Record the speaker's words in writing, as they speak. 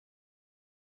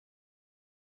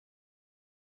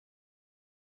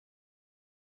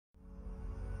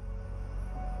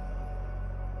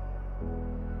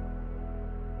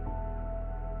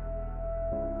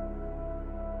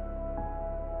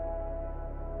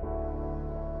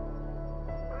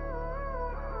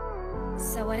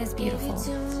So what is beautiful?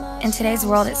 In today's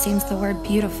world, it seems the word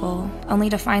beautiful only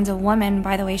defines a woman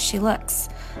by the way she looks,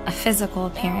 a physical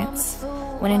appearance,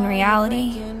 when in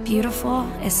reality,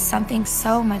 beautiful is something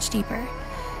so much deeper.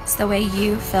 It's the way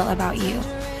you feel about you.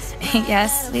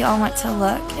 Yes, we all want to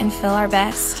look and feel our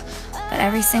best, but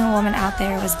every single woman out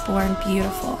there was born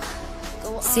beautiful.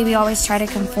 See, we always try to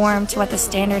conform to what the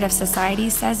standard of society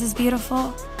says is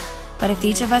beautiful, but if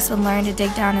each of us would learn to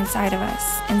dig down inside of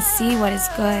us and see what is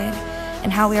good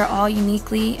and how we are all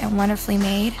uniquely and wonderfully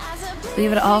made, we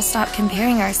would all stop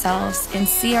comparing ourselves and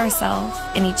see ourselves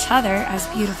and each other as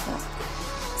beautiful.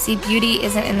 See, beauty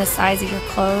isn't in the size of your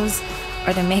clothes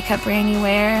or the makeup brand you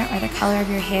wear or the color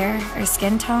of your hair or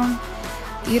skin tone.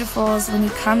 Beautiful is when you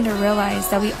come to realize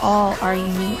that we all are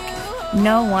unique.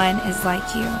 No one is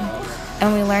like you.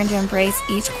 And we learn to embrace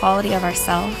each quality of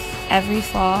ourselves, every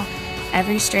flaw,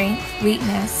 every strength,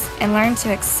 weakness, and learn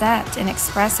to accept and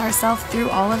express ourselves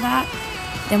through all of that,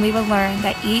 then we will learn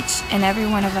that each and every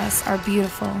one of us are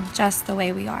beautiful just the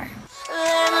way we are.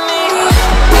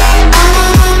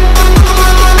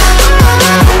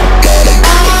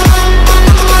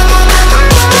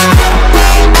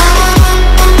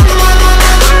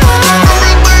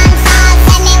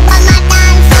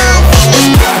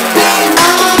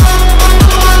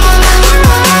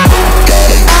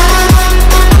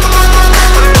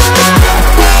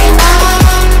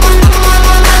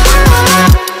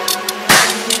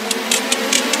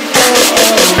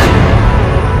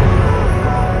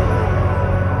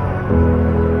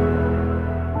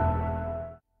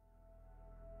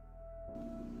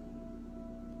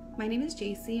 My name is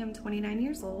JC. I'm 29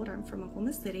 years old. I'm from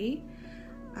Oklahoma City.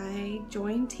 I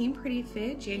joined Team Pretty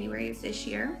Fit January of this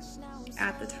year.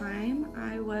 At the time,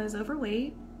 I was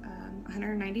overweight,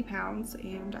 190 pounds,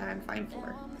 and I'm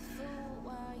 5'4".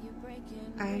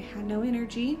 I had no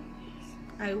energy.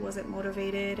 I wasn't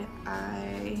motivated.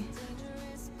 I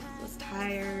was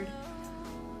tired.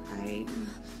 I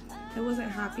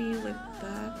wasn't happy with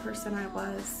the person I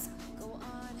was.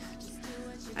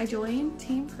 I joined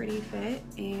Team Pretty Fit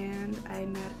and I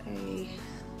met an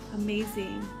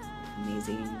amazing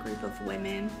group of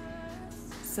women.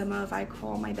 Some of I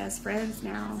call my best friends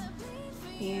now,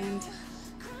 and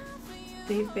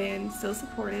they've been so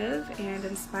supportive and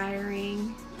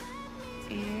inspiring,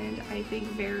 and I think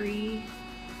very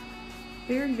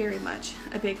much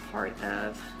a big part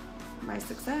of my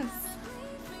success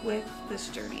with this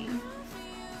journey.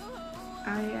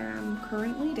 I am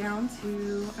currently down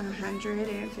to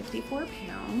 154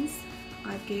 pounds.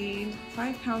 I've gained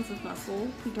 5 pounds of muscle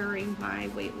during my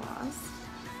weight loss.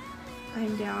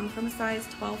 I'm down from a size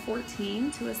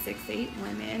 12-14 to a 6'8"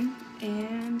 women,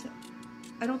 and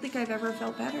I don't think I've ever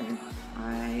felt better.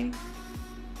 I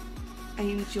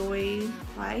enjoy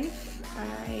life.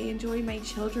 I enjoy my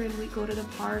children. We go to the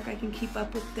park. I can keep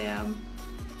up with them.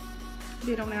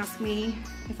 They don't ask me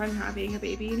if I'm having a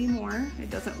baby anymore.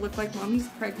 It doesn't look like mommy's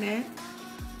pregnant.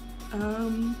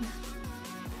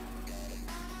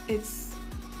 It's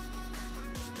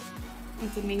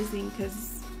amazing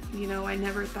because, you know, I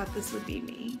never thought this would be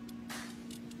me.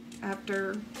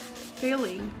 After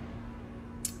failing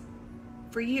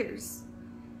for years,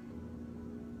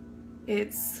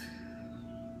 it's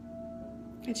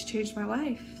changed my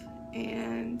life,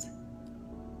 and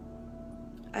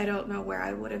I don't know where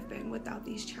I would have been without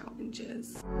these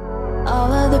challenges.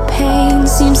 All of the pain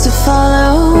seems to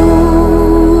follow,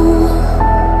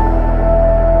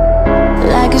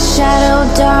 like a shadow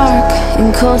dark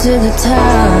and cold to the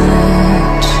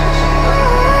touch.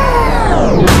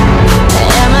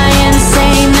 Am I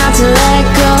insane not to let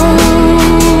go?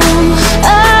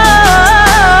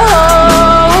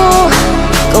 Oh,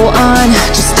 go on,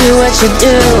 just do what you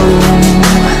do.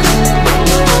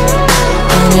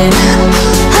 And